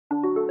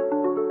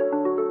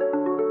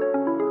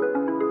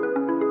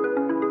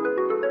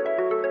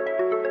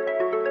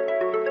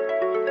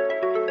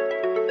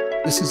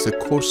This is a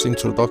course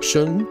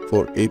introduction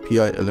for API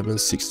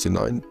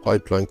 1169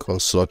 Pipeline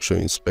Construction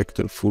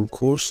Inspector full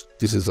course.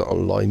 This is an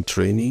online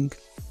training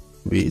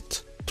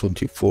with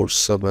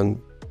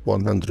 24/7,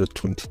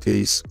 120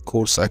 days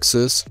course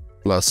access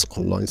plus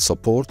online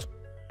support.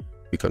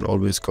 You can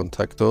always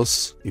contact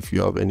us if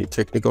you have any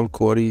technical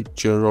query,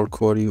 general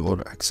query,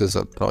 or access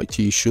and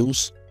IT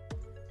issues.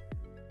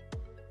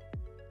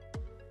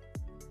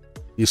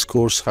 This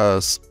course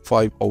has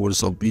 5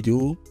 hours of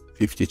video,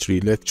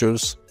 53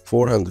 lectures,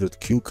 400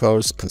 cue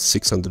cards, and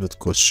 600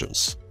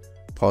 questions.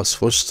 Pass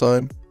first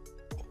time,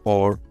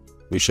 or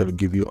we shall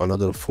give you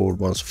another 4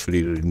 months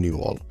free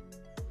renewal.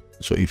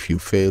 So if you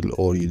fail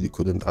or you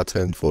couldn't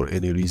attend for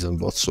any reason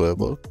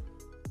whatsoever,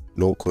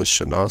 no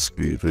question asked,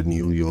 we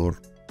renew your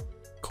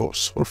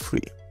course for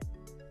free.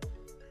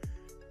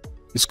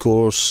 This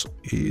course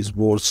is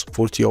worth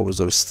 40 hours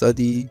of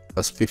study,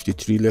 has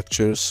 53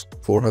 lectures,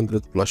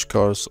 400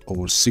 flashcards,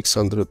 over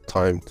 600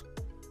 timed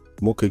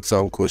mock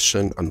exam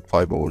question, and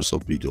 5 hours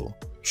of video.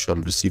 You shall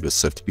receive a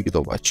certificate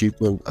of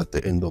achievement at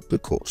the end of the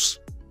course.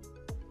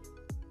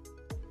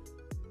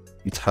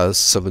 It has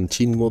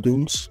 17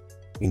 modules,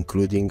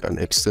 including an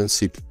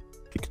extensive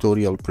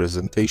pictorial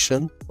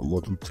presentation on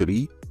Module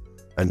 3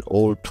 and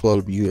all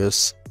 12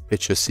 US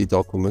HSE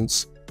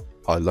documents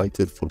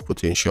highlighted for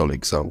potential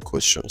exam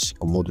questions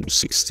on Module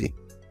 16.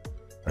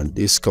 And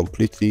this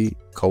completely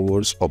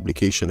covers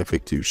publication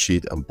effective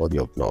sheet and body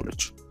of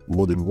knowledge.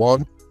 Module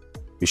 1,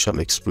 we shall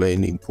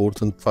explain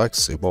important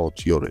facts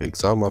about your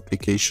exam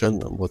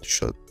application and what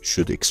you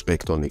should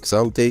expect on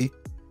exam day.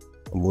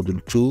 Module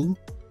 2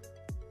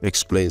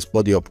 explains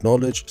body of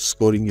knowledge,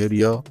 scoring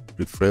area,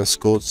 reference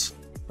codes,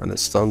 and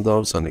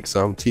standards and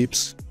exam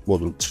tips.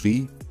 Module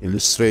 3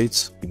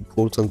 illustrates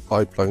important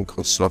pipeline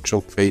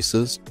construction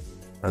phases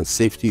and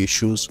safety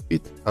issues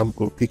with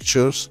ample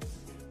pictures.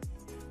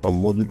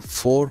 Module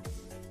 4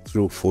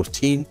 through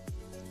 14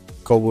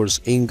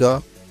 covers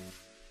INGA,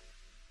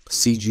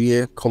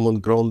 CGA,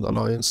 Common Ground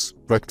Alliance,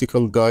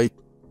 Practical Guide,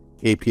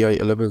 API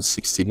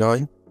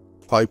 1169,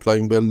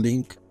 Pipeline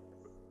Building,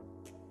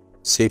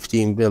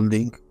 Safety in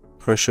Building,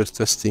 Pressure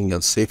Testing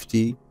and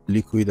Safety,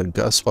 Liquid and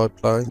Gas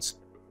Pipelines,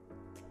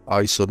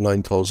 ISO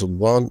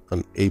 9001,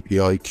 and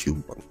API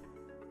Q1.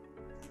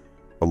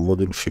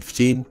 Module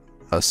 15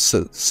 has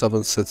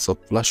 7 sets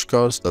of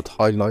flashcards that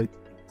highlight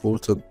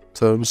important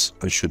terms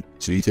and should be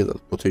treated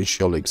as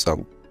potential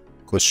exam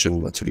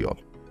question material.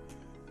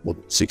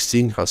 Module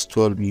 16 has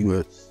 12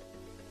 US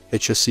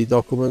HSE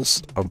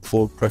documents and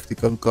 4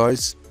 practical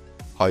guides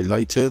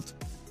highlighted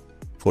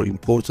for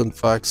important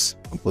facts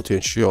and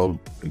potential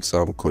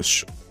exam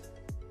questions.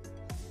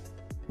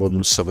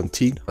 Module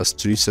 17 has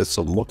 3 sets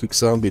of mock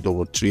exam with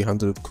over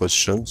 300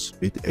 questions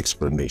with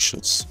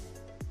explanations.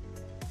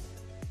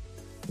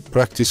 The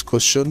practice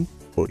question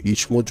for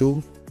each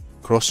module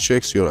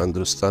cross-checks your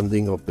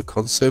understanding of the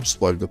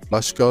concepts, while the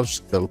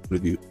flashcards help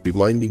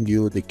reminding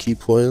you the key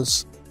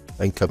points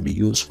and can be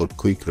used for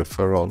quick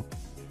referral.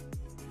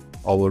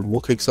 Our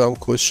mock exam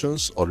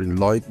questions are in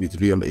line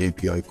with real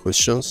API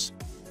questions,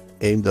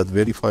 aimed at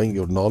verifying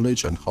your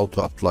knowledge and how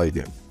to apply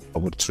them.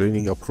 Our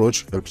training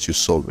approach helps you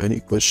solve any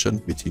question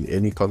within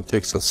any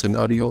context and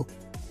scenario,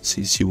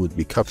 since you would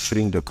be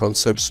capturing the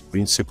concepts,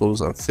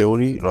 principles, and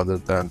theory rather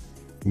than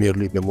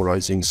merely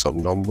memorizing some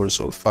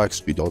numbers or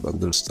facts without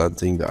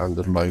understanding the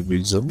underlying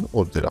reason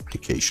or their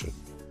application.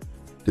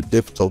 The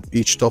depth of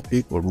each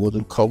topic or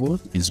module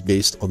covered is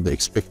based on the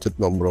expected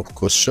number of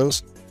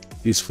questions.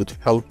 This would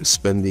help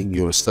spending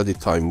your study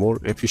time more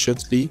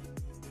efficiently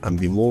and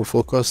be more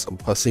focused on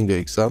passing the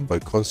exam by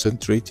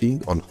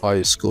concentrating on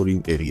high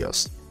scoring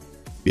areas.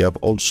 We have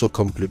also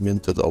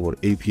complemented our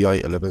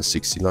API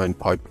 1169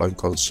 Pipeline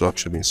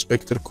Construction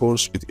Inspector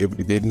course with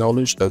everyday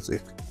knowledge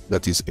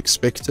that is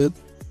expected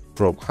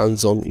from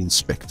hands-on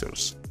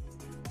inspectors.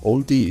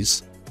 All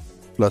these,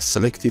 plus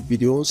selected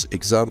videos,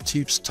 exam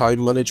tips,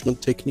 time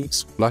management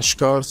techniques,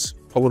 flashcards,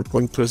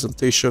 PowerPoint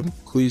presentation,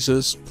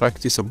 quizzes,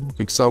 practice and mock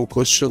exam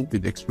questions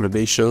with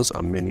explanations,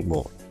 and many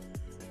more.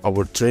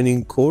 Our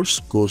training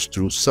course goes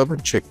through 7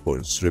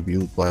 checkpoints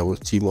reviewed by our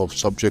team of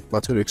subject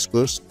matter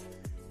experts.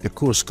 The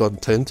course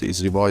content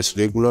is revised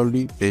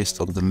regularly based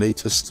on the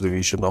latest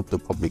revision of the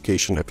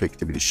publication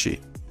effectiveness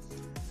sheet.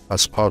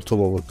 As part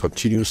of our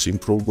continuous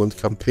improvement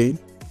campaign,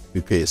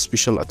 we pay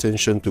special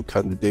attention to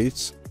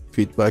candidates'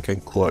 feedback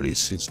and queries,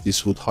 since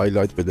this would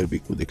highlight whether we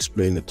could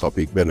explain a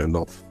topic well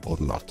enough or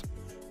not.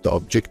 The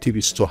objective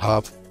is to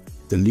have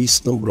the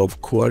least number of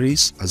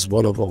queries as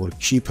one of our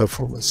key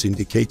performance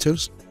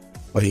indicators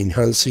by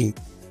enhancing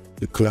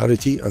the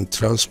clarity and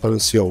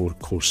transparency of our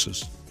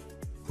courses.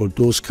 For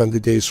those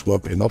candidates who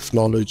have enough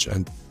knowledge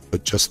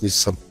but just need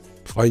some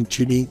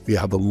fine-tuning, we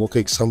have a mock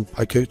exam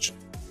package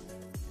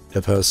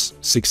that has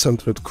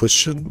 600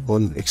 questions,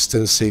 1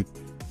 extensive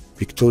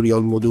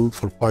pictorial module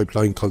for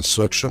pipeline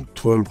construction,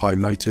 12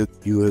 highlighted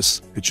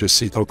US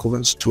HSE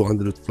documents,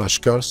 200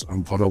 flashcards,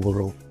 and 1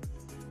 hour of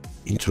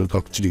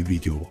introductory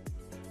video.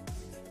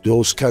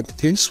 Those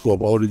candidates who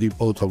have already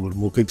bought our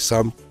mock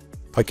exam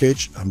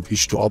package and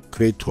wish to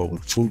upgrade to our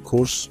full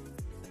course,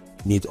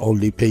 need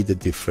only pay the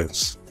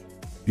difference.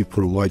 We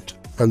provide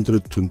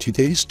 120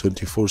 days,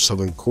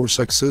 24/7 course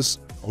access,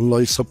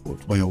 online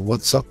support via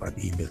WhatsApp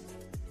and email.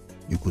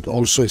 You could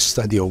also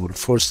study our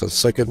first and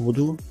second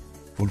module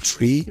for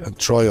free and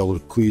try our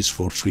quiz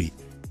for free.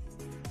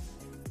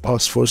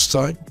 Pass first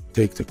time,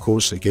 take the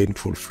course again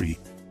for free.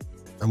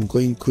 I'm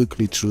going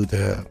quickly through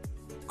the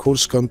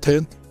course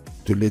content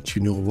to let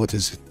you know what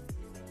is it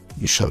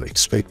you shall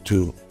expect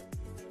to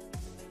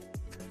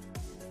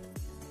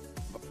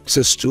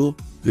access to,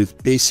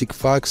 with basic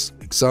facts,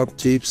 exam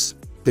tips,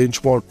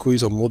 benchmark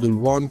quiz on Module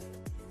 1,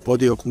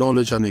 body of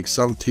knowledge and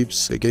exam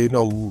tips again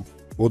on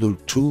Module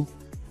 2,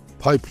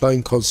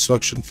 pipeline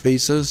construction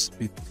phases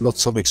with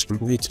lots of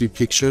explanatory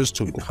pictures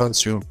to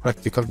enhance your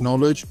practical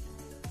knowledge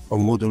on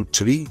Module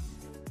 3,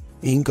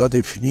 Inga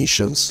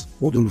definitions,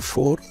 Module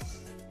 4,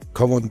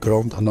 common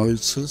ground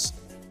analysis,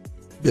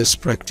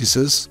 best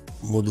practices,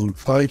 Module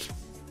 5,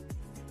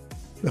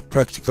 a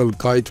practical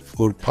guide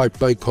for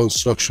pipeline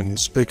construction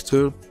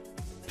inspector.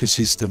 This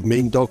is the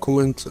main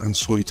document, and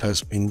so it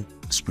has been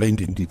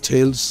explained in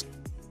details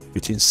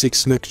within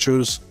 6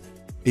 lectures.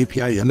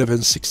 API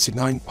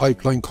 1169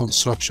 pipeline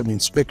construction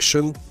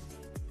inspection,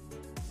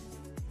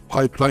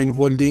 pipeline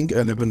welding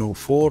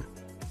 1104,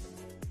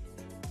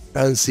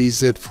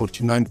 NCZ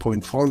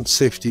 49.1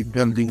 safety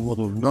welding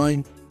Module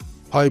 9,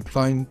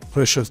 pipeline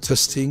pressure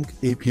testing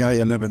API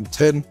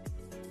 1110,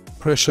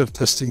 pressure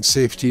testing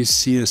safety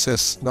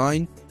CSS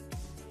 9,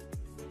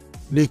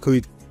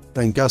 liquid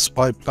and gas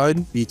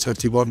pipeline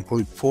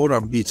B31.4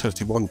 and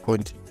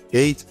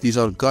B31.8. These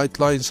are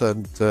guidelines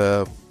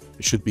and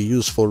should be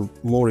used for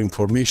more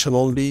information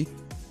only,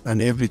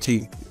 and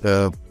everything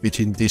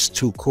between these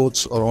 2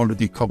 codes are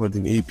already covered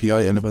in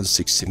API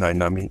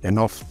 1169. I mean,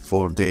 enough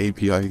for the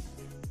API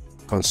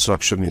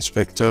construction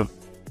inspector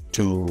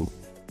to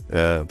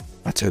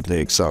attend the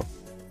exam,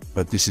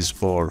 but this is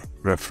for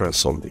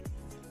reference only.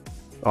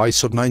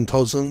 ISO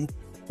 9000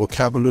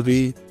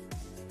 vocabulary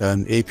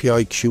and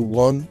API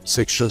Q1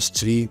 sections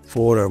 3,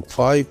 4 and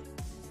 5,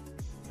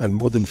 and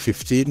Module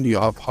 15 you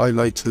have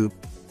highlights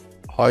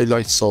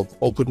of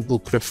open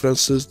book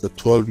references, the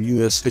 12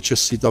 US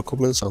HSC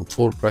documents and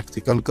 4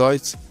 practical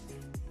guides.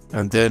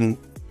 And then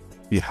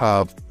we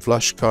have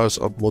flashcards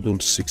of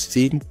Module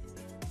 16,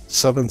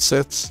 7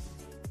 sets.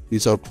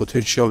 These are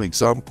potential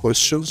exam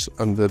questions,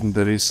 and then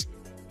there is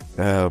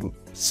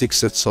 6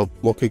 sets of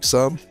mock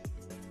exam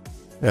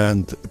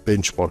and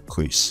benchmark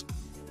quiz.